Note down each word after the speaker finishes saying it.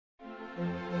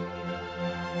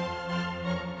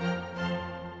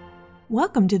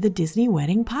Welcome to the Disney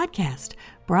Wedding Podcast,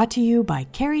 brought to you by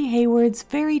Carrie Hayward's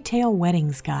Fairy Tale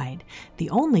Weddings Guide, the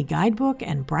only guidebook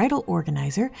and bridal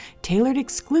organizer tailored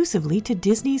exclusively to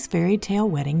Disney's fairy tale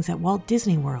weddings at Walt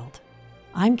Disney World.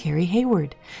 I'm Carrie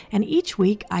Hayward, and each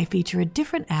week I feature a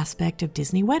different aspect of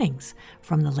Disney weddings,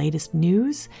 from the latest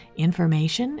news,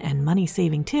 information, and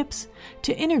money-saving tips,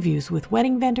 to interviews with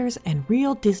wedding vendors and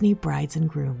real Disney brides and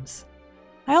grooms.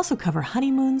 I also cover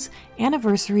honeymoons,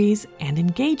 anniversaries, and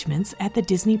engagements at the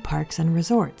Disney parks and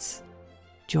resorts.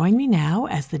 Join me now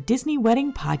as the Disney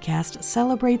Wedding Podcast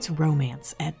celebrates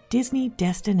romance at Disney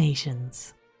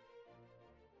destinations.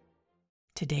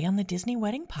 Today on the Disney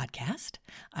Wedding Podcast,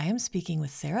 I am speaking with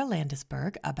Sarah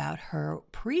Landesberg about her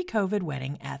pre-COVID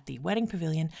wedding at the Wedding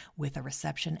Pavilion with a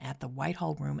reception at the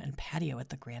Whitehall Room and Patio at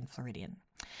the Grand Floridian.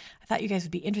 I thought you guys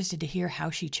would be interested to hear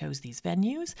how she chose these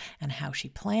venues and how she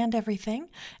planned everything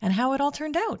and how it all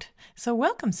turned out. So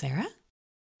welcome, Sarah.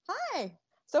 Hi.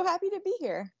 So happy to be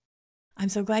here. I'm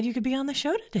so glad you could be on the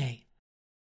show today.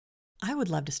 I would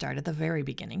love to start at the very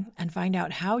beginning and find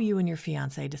out how you and your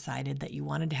fiancé decided that you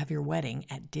wanted to have your wedding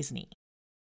at Disney.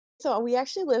 So we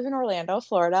actually live in Orlando,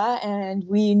 Florida, and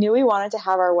we knew we wanted to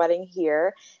have our wedding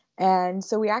here. And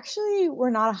so we actually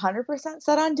were not 100%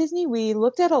 set on Disney. We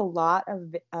looked at a lot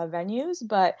of venues,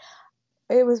 but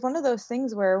it was one of those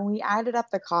things where when we added up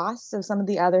the costs of some of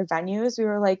the other venues, we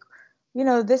were like,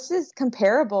 this is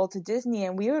comparable to Disney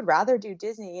and we would rather do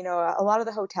Disney. A lot of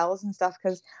the hotels and stuff,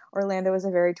 because Orlando is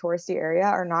a very touristy area,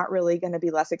 are not really going to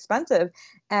be less expensive.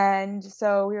 And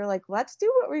so we were like, let's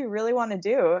do what we really want to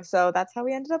do. So that's how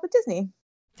we ended up at Disney.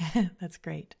 That's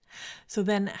great. So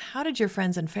then how did your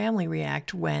friends and family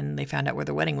react when they found out where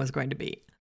the wedding was going to be?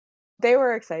 They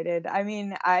were excited. I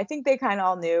mean, I think they kind of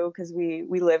all knew because we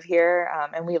live here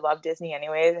and we love Disney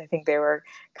anyways. I think they were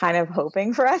kind of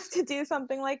hoping for us to do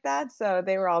something like that. So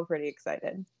they were all pretty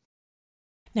excited.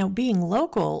 Now, being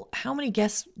local, how many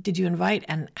guests did you invite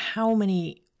and how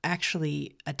many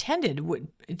actually attended?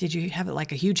 Did you have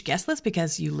like a huge guest list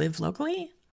because you live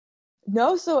locally?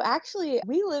 No, so actually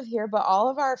we live here, but all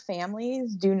of our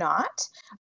families do not.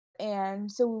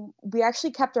 And so we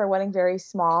actually kept our wedding very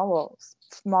small. Well,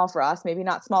 small for us, maybe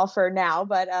not small for now,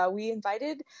 but we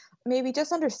invited maybe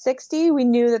just under 60. We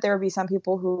knew that there would be some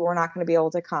people who were not going to be able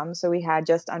to come. So we had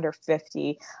just under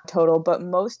 50 total, but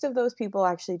most of those people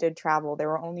actually did travel. There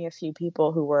were only a few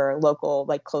people who were local,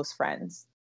 like close friends.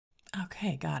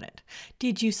 Okay, got it.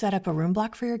 Did you set up a room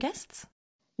block for your guests?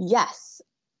 Yes.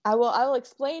 I will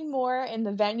explain more in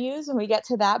the venues when we get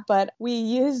to that, but we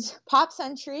used Pop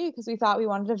Century because we thought we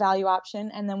wanted a value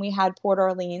option, and then we had Port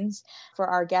Orleans for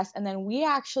our guests, and then we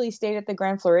actually stayed at the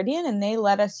Grand Floridian, and they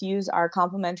let us use our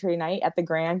complimentary night at the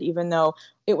Grand, even though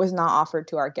it was not offered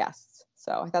to our guests.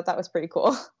 So I thought that was pretty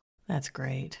cool. That's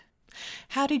great.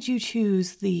 How did you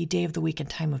choose the day of the week and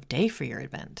time of day for your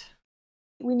event?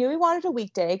 We knew we wanted a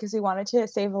weekday because we wanted to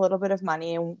save a little bit of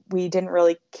money, and we didn't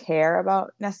really care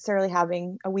about necessarily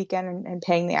having a weekend and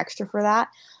paying the extra for that.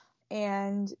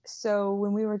 And so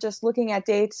when we were just looking at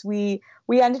dates, we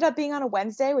ended up being on a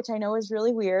Wednesday, which I know is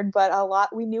really weird, but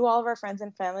we knew all of our friends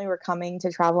and family were coming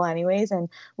to travel anyways, and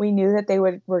we knew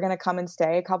that were going to come and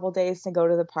stay a couple days to go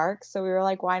to the parks. So we were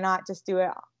like, why not just do it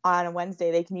on a Wednesday?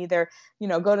 They can either,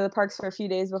 go to the parks for a few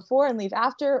days before and leave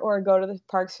after, or go to the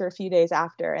parks for a few days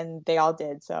after, and they all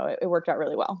did. So it worked out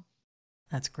really well.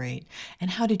 That's great.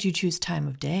 And how did you choose time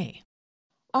of day?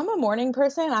 I'm a morning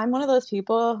person. I'm one of those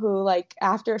people who,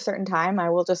 after a certain time, I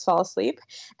will just fall asleep.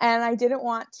 And I didn't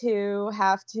want to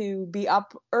have to be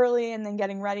up early and then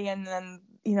getting ready. And then,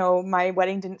 my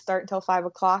wedding didn't start until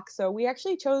 5:00. So we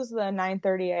actually chose the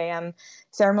 9:30 a.m.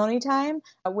 ceremony time,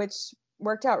 which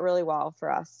worked out really well for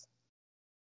us.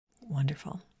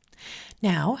 Wonderful.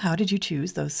 Now, how did you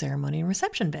choose those ceremony and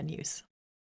reception venues?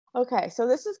 Okay, so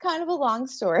this is kind of a long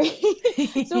story.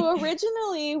 So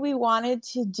originally we wanted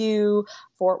to do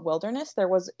Fort Wilderness. There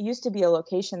used to be a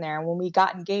location there. And when we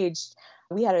got engaged,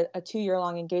 we had a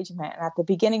 2-year-long engagement. And at the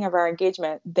beginning of our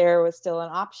engagement, there was still an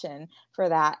option for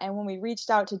that. And when we reached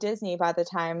out to Disney, by the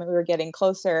time we were getting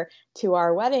closer to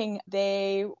our wedding,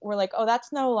 they were like, oh,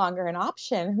 that's no longer an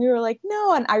option. We were like,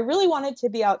 no. And I really wanted to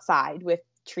be outside with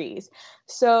trees.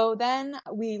 So then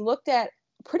we looked at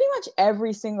pretty much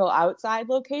every single outside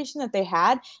location that they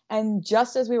had. And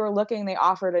just as we were looking, they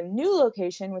offered a new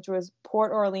location, which was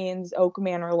Port Orleans Oak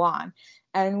Manor Lawn.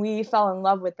 And we fell in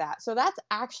love with that. So that's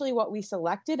actually what we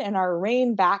selected. And our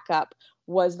rain backup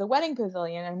was the wedding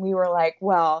pavilion. And we were like,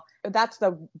 well, that's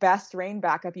the best rain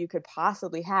backup you could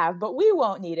possibly have, but we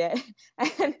won't need it.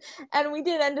 And we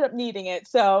did end up needing it.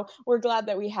 So we're glad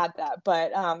that we had that.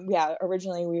 But yeah,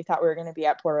 originally we thought we were going to be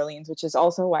at Port Orleans, which is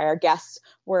also why our guests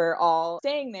were all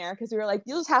staying there, because we were like,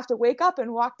 you'll just have to wake up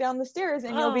and walk down the stairs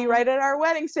and you'll be right at our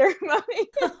wedding ceremony.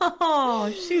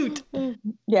 Oh, shoot.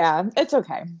 Yeah, it's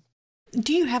okay.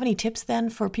 Do you have any tips then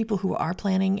for people who are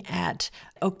planning at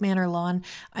Oak Manor Lawn?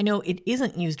 I know it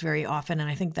isn't used very often, and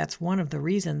I think that's one of the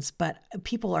reasons, but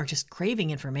people are just craving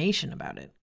information about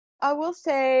it. I will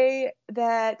say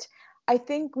that I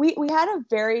think we had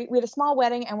a small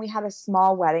wedding and we had a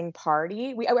small wedding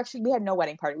party. We had no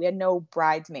wedding party. We had no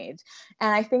bridesmaids.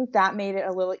 And I think that made it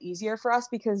a little easier for us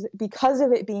because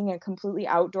of it being a completely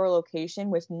outdoor location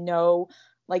with no,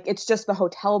 like, it's just the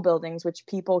hotel buildings, which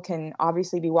people can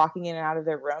obviously be walking in and out of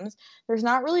their rooms. There's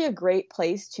not really a great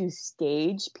place to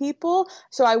stage people.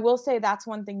 So I will say that's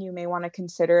one thing you may want to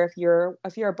consider if you're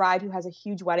a bride who has a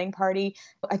huge wedding party.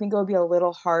 I think it would be a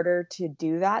little harder to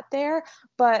do that there.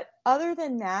 But other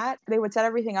than that, they would set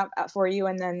everything up for you.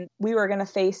 And then we were going to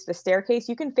face the staircase.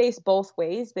 You can face both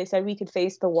ways. They said we could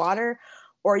face the water,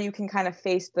 or you can kind of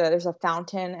face there's a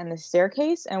fountain and the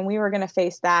staircase, and we were going to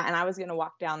face that, and I was going to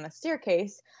walk down the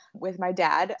staircase with my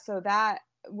dad. So that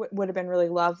would have been really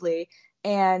lovely.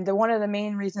 And one of the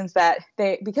main reasons that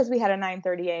because we had a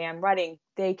 9:30 a.m. wedding,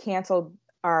 they canceled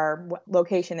our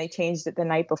location. They changed it the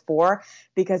night before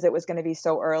because it was going to be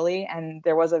so early, and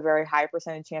there was a very high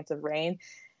percentage chance of rain.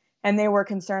 And they were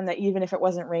concerned that even if it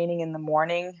wasn't raining in the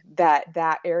morning,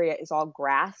 that area is all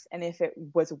grass. And if it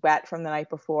was wet from the night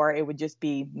before, it would just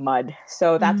be mud.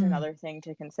 So that's another thing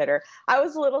to consider. I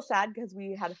was a little sad because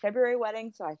we had a February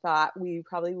wedding, so I thought we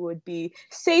probably would be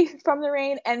safe from the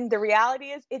rain. And the reality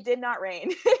is it did not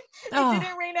rain. It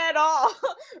didn't rain at all.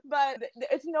 But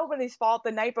it's nobody's fault.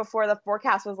 The night before, the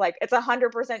forecast was like, it's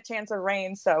 100% chance of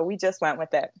rain. So we just went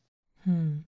with it.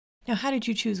 Now, how did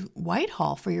you choose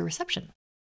Whitehall for your reception?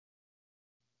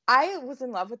 I was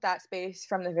in love with that space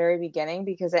from the very beginning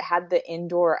because it had the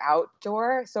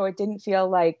indoor-outdoor, so it didn't feel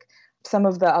like some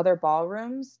of the other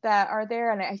ballrooms that are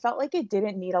there. And I felt like it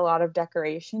didn't need a lot of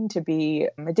decoration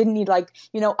it didn't need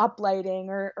uplighting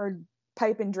or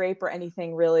pipe and drape or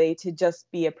anything really to just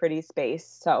be a pretty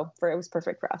space. So it was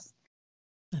perfect for us.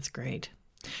 That's great.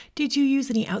 Did you use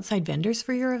any outside vendors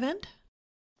for your event?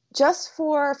 Just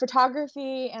for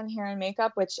photography and hair and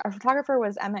makeup, which our photographer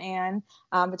was Emma Ann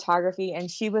Photography,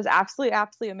 and she was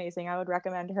absolutely amazing. I would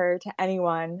recommend her to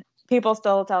anyone. People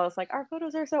still tell us, our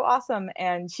photos are so awesome,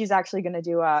 and she's actually going to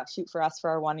do a shoot for us for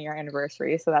our 1-year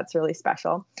anniversary, so that's really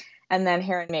special. And then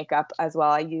hair and makeup as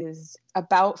well. I used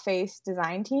About Face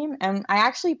design team, and I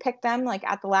actually picked them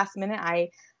at the last minute.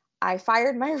 I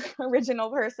fired my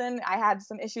original person. I had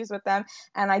some issues with them,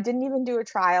 and I didn't even do a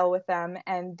trial with them,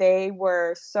 and they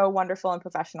were so wonderful and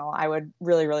professional. I would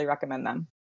really, really recommend them.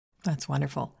 That's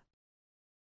wonderful.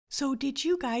 So did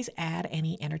you guys add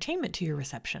any entertainment to your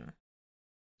reception?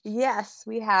 Yes,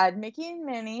 we had Mickey and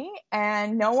Minnie,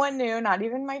 and no one knew, not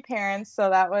even my parents.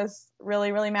 So that was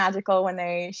really, really magical when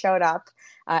they showed up.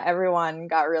 Everyone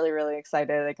got really, really excited.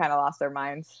 They kind of lost their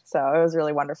minds. So it was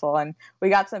really wonderful. And we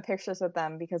got some pictures with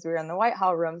them because we were in the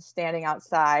Whitehall room standing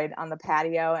outside on the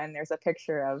patio. And there's a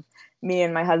picture of me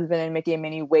and my husband and Mickey and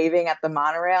Minnie waving at the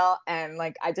monorail. And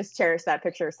I just cherish that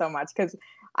picture so much because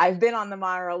I've been on the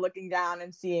monorail looking down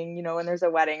and seeing, when there's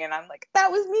a wedding, and I'm like, that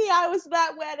was me. I was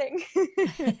that wedding.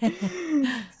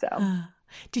 So,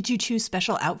 did you choose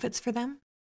special outfits for them?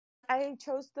 I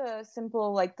chose the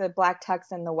simple, the black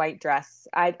tux and the white dress.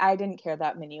 I didn't care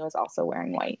that Minnie was also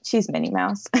wearing white. She's Minnie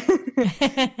Mouse.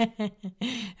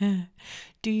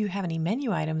 Do you have any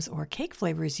menu items or cake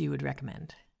flavors you would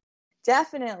recommend?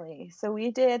 Definitely. So we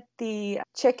did the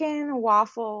chicken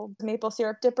waffle maple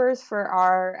syrup dippers for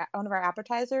one of our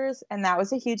appetizers, and that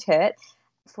was a huge hit.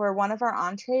 For one of our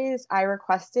entrees, I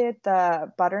requested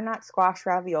the butternut squash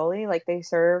ravioli like they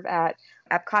serve at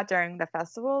Epcot during the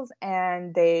festivals,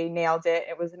 and they nailed it.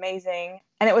 It was amazing.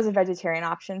 And it was a vegetarian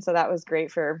option, so that was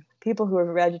great for people who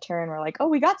were vegetarian. Were like, oh,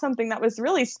 we got something that was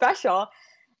really special.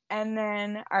 And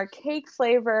then our cake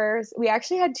flavors, we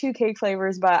actually had 2 cake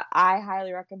flavors, but I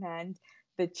highly recommend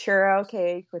the churro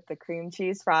cake with the cream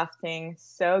cheese frosting.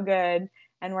 So good.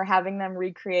 And we're having them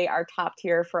recreate our top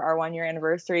tier for our 1-year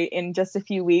anniversary in just a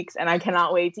few weeks. And I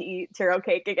cannot wait to eat churro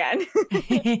cake again.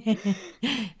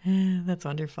 That's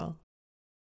wonderful.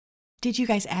 Did you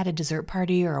guys add a dessert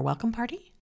party or a welcome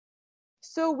party?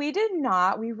 So we did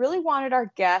not. We really wanted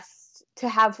our guests to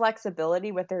have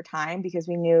flexibility with their time because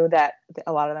we knew that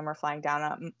a lot of them are flying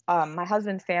down. My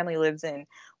husband's family lives in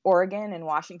Oregon and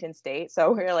Washington State.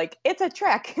 So we were like, it's a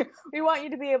trek. We want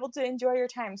you to be able to enjoy your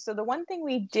time. So the one thing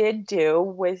we did do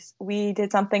was we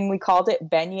did something, we called it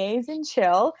Beignets and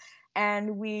Chill.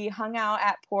 And we hung out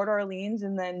at Port Orleans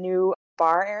in the new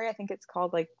bar area. I think it's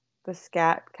called like the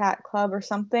Scat Cat Club or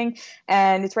something.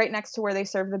 And it's right next to where they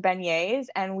serve the beignets.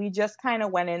 And we just kind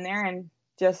of went in there and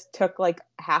just took like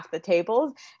half the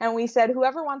tables. And we said,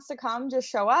 whoever wants to come, just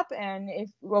show up. And if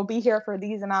we'll be here for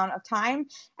these amount of time.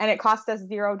 And it cost us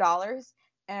 $0.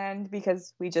 And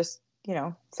because we just,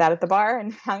 sat at the bar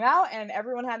and hung out and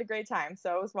everyone had a great time.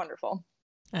 So it was wonderful.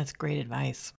 That's great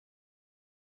advice.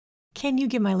 Can you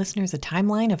give my listeners a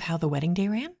timeline of how the wedding day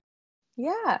ran?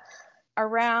 Yeah.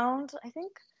 Around, I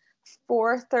think,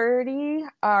 4:30,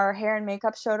 our hair and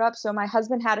makeup showed up. So my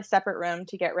husband had a separate room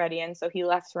to get ready in, so he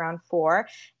left around 4.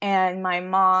 And my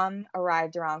mom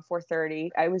arrived around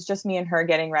 4:30. It was just me and her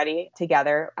getting ready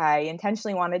together. I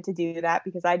intentionally wanted to do that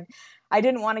because I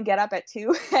didn't want to get up at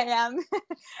 2 a.m.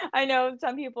 I know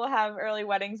some people have early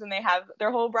weddings and they have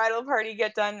their whole bridal party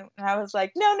get done. And I was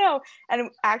like, no. And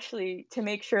actually, to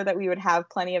make sure that we would have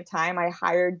plenty of time, I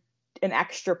hired an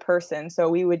extra person. So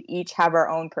we would each have our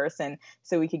own person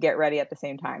so we could get ready at the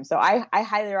same time. So I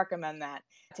highly recommend that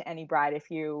to any bride if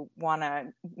you want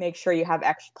to make sure you have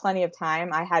plenty of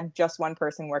time. I had just one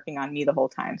person working on me the whole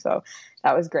time. So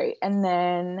that was great. And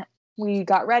then we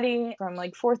got ready from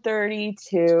like 4:30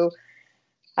 to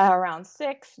around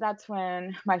 6. That's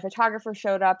when my photographer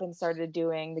showed up and started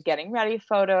doing the getting ready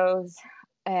photos.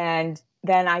 And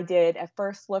then I did a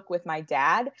first look with my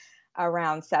dad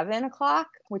around 7 o'clock,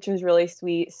 which was really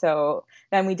sweet. So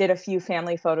then we did a few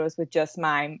family photos with just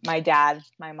my dad,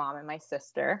 my mom, and my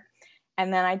sister.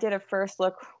 And then I did a first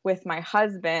look with my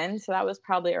husband. So that was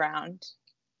probably around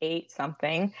 8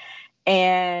 something.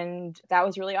 And that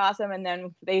was really awesome. And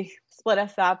then they split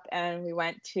us up and we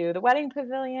went to the wedding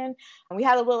pavilion. And we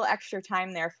had a little extra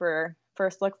time there for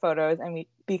first look photos, and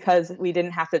because we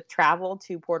didn't have to travel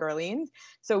to Port Orleans,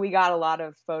 so we got a lot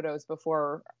of photos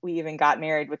before we even got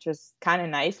married, which was kind of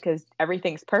nice because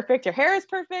everything's perfect. Your hair is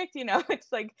perfect,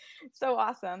 it's like so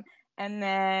awesome. And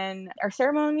then our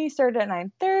ceremony started at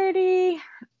 9:30.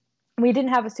 We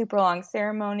didn't have a super long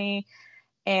ceremony.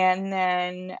 And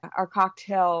then our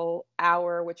cocktail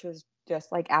hour, which was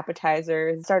just like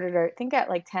appetizers, started I think at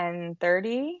like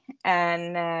 10:30,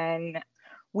 and then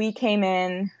we came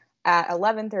in at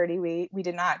 11:30. We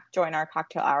did not join our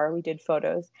cocktail hour. We did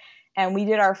photos, and we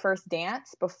did our first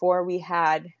dance before we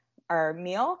had our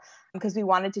meal because we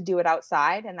wanted to do it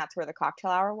outside, and that's where the cocktail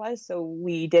hour was. So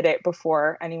we did it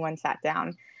before anyone sat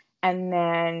down. And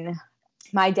then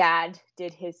my dad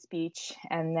did his speech,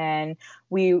 and then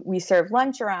we served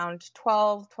lunch around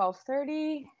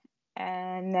 12:30.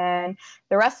 And then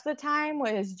the rest of the time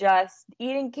was just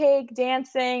eating cake,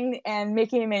 dancing, and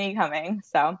Mickey and Minnie coming.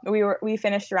 So we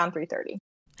finished around 3:30.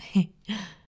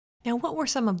 Now, what were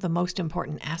some of the most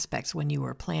important aspects when you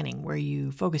were planning, where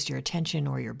you focused your attention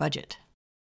or your budget?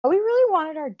 We really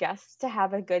wanted our guests to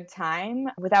have a good time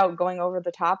without going over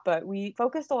the top, but we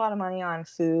focused a lot of money on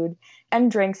food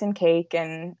and drinks and cake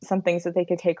and some things that they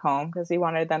could take home because we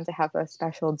wanted them to have a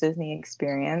special Disney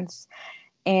experience.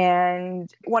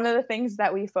 And one of the things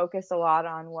that we focused a lot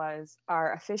on was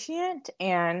our officiant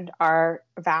and our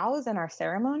vows and our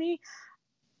ceremony.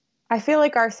 I feel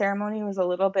like our ceremony was a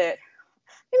little bit,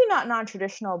 maybe not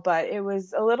non-traditional, but it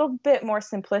was a little bit more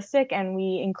simplistic, and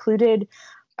we included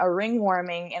a ring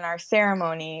warming in our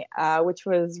ceremony, which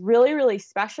was really, really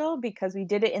special because we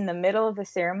did it in the middle of the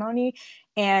ceremony.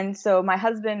 And so my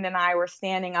husband and I were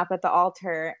standing up at the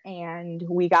altar, and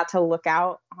we got to look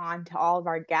out onto all of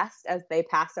our guests as they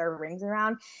passed our rings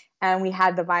around. And we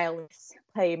had the violinists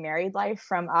play Married Life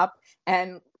from Up,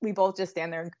 and we both just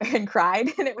stand there and cried.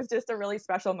 And it was just a really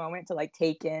special moment to like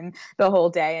take in the whole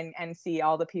day and see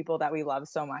all the people that we love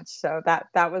so much. So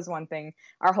that was one thing,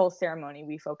 our whole ceremony,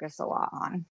 we focused a lot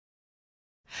on.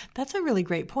 That's a really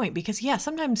great point because, yeah,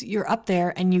 sometimes you're up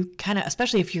there and you kind of,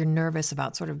 especially if you're nervous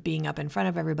about sort of being up in front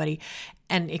of everybody,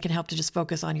 and it can help to just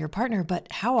focus on your partner.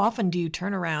 But how often do you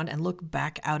turn around and look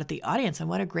back out at the audience? And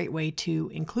what a great way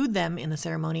to include them in the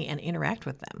ceremony and interact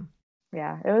with them.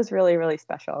 Yeah, it was really, really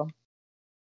special.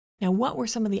 Now, what were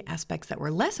some of the aspects that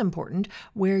were less important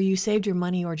where you saved your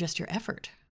money or just your effort?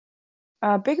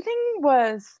 A big thing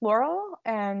was floral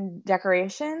and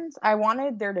decorations. I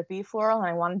wanted there to be floral and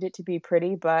I wanted it to be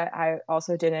pretty, but I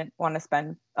also didn't want to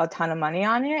spend a ton of money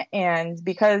on it. And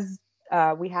because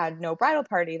we had no bridal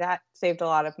party. That saved a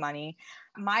lot of money.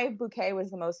 My bouquet was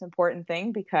the most important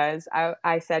thing because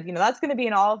I said, that's going to be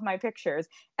in all of my pictures.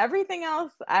 Everything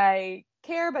else, I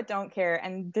care but don't care.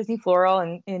 And Disney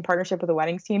Floral, in partnership with the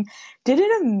weddings team, did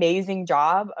an amazing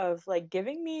job of like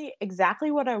giving me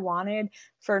exactly what I wanted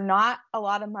for not a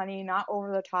lot of money, not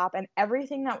over the top. And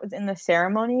everything that was in the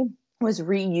ceremony was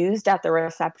reused at the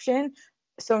reception.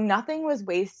 So nothing was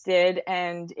wasted.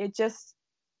 And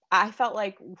I felt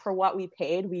like for what we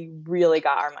paid, we really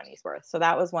got our money's worth. So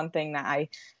that was one thing that I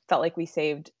felt like we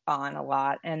saved on a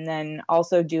lot. And then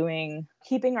also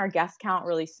keeping our guest count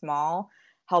really small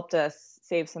helped us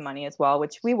save some money as well,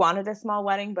 which we wanted a small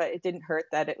wedding, but it didn't hurt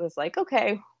that it was like,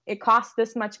 okay, it costs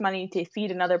this much money to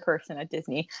feed another person at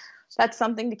Disney. That's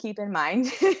something to keep in mind.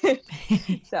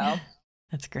 So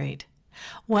that's great.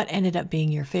 What ended up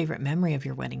being your favorite memory of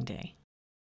your wedding day?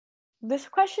 This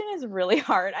question is really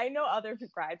hard. I know other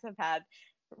brides have had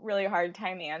really hard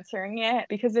time answering it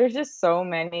because there's just so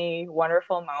many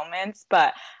wonderful moments.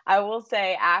 But I will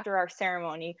say after our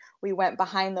ceremony, we went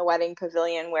behind the wedding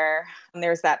pavilion where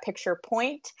there's that picture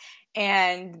point.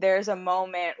 And there's a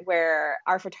moment where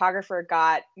our photographer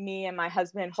got me and my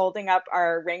husband holding up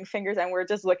our ring fingers and we're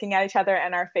just looking at each other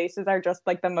and our faces are just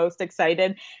like the most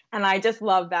excited. And I just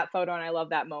love that photo and I love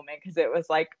that moment because it was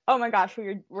like, oh my gosh,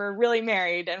 we're really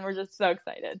married and we're just so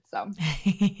excited. So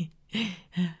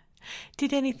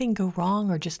did anything go wrong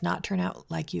or just not turn out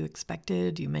like you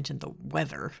expected? You mentioned the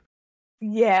weather.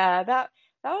 Yeah, that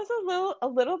was a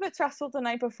little bit stressful the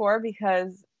night before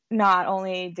because not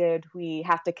only did we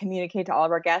have to communicate to all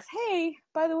of our guests, hey,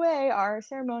 by the way, our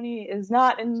ceremony is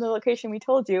not in the location we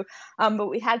told you, but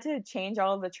we had to change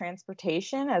all of the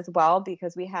transportation as well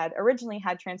because we had originally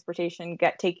had transportation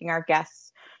taking our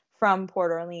guests from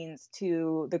Port Orleans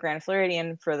to the Grand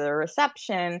Floridian for the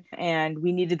reception, and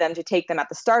we needed them to take them at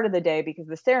the start of the day because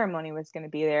the ceremony was going to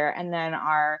be there. And then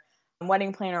our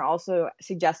wedding planner also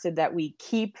suggested that we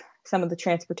keep some of the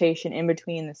transportation in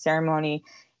between the ceremony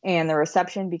and the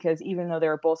reception because even though they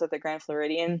were both at the Grand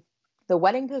Floridian, the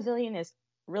wedding pavilion is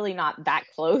really not that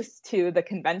close to the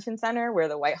convention center where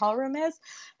the Whitehall room is.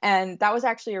 And that was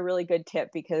actually a really good tip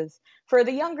because for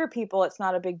the younger people, it's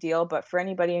not a big deal. But for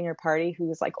anybody in your party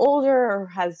who's like older or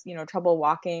has, trouble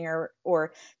walking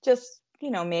or just,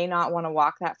 may not want to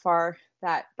walk that far,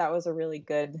 that was a really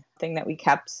good thing that we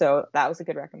kept. So that was a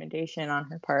good recommendation on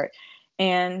her part.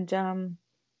 And,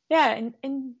 yeah,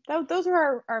 and those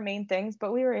are our main things,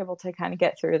 but we were able to kind of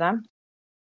get through them.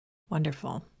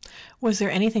 Wonderful. Was there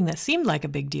anything that seemed like a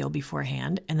big deal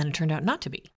beforehand and then it turned out not to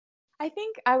be? I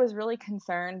think I was really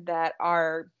concerned that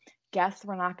our guests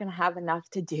were not going to have enough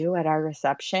to do at our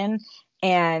reception.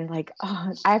 And like,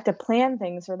 I have to plan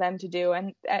things for them to do.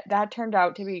 And that turned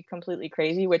out to be completely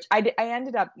crazy, which I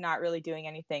ended up not really doing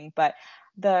anything. But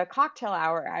the cocktail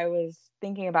hour, I was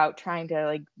thinking about trying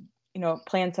to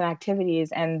plan some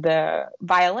activities. And the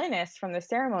violinist from the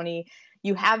ceremony,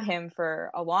 you have him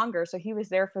for a longer. So he was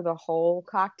there for the whole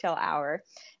cocktail hour.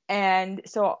 And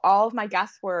so all of my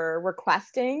guests were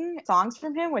requesting songs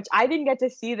from him, which I didn't get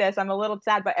to see this. I'm a little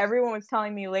sad, but everyone was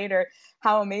telling me later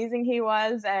how amazing he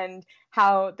was and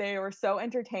how they were so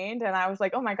entertained. And I was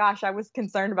like, oh my gosh, I was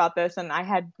concerned about this and I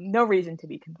had no reason to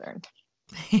be concerned.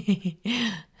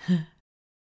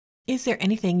 Is there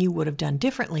anything you would have done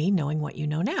differently knowing what you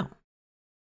know now?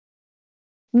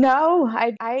 No,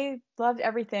 I loved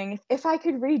everything. If I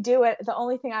could redo it, the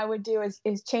only thing I would do is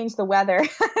change the weather,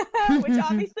 which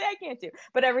obviously I can't do.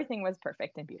 But everything was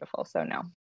perfect and beautiful, so no.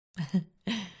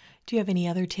 Do you have any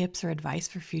other tips or advice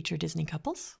for future Disney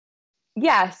couples?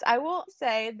 Yes, I will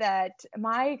say that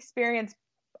my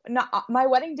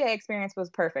wedding day experience was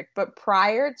perfect. But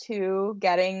prior to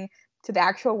getting to the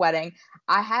actual wedding,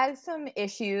 I had some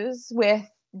issues with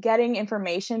getting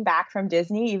information back from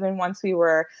Disney, even once we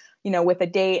were, with a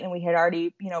date and we had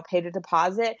already, paid a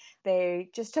deposit. They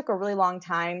just took a really long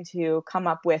time to come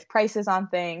up with prices on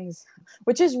things,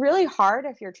 which is really hard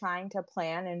if you're trying to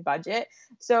plan and budget.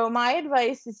 So my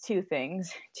advice is two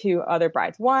things to other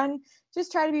brides. One,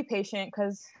 just try to be patient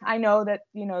because I know that,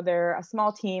 they're a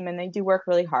small team and they do work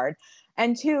really hard.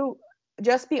 And two,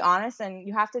 just be honest and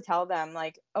you have to tell them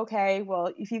like, okay,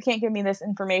 well, if you can't give me this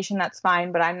information, that's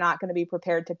fine, but I'm not going to be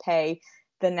prepared to pay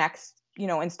the next,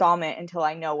 installment until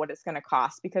I know what it's going to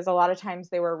cost. Because a lot of times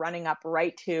they were running up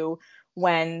right to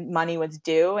when money was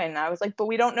due. And I was like, but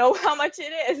we don't know how much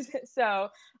it is. So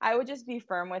I would just be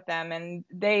firm with them. And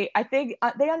I think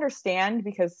they understand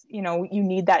because, you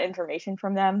need that information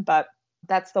from them. But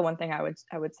that's the one thing I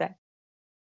would say.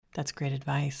 That's great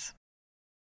advice.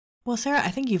 Well, Sarah, I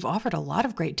think you've offered a lot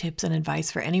of great tips and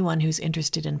advice for anyone who's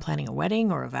interested in planning a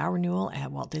wedding or a vow renewal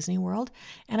at Walt Disney World,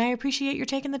 and I appreciate your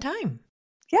taking the time.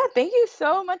 Yeah, thank you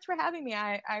so much for having me.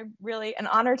 I really, an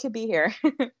honor to be here.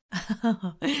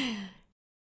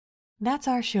 That's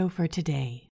our show for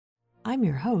today. I'm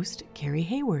your host, Carrie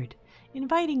Hayward,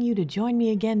 inviting you to join me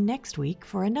again next week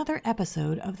for another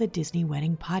episode of the Disney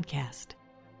Wedding Podcast.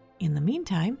 In the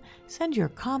meantime, send your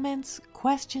comments,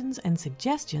 questions, and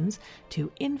suggestions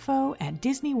to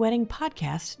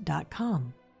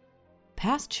info@disneyweddingpodcast.com.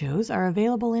 Past shows are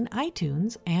available in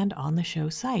iTunes and on the show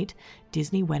site,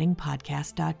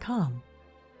 disneyweddingpodcast.com.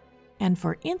 And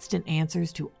for instant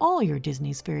answers to all your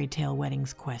Disney's Fairy Tale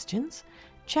Weddings questions,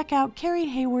 check out Carrie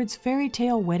Hayward's Fairy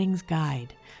Tale Weddings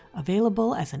Guide,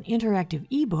 available as an interactive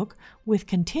ebook with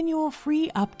continual free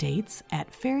updates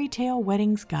at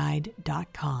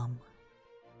fairytaleweddingsguide.com.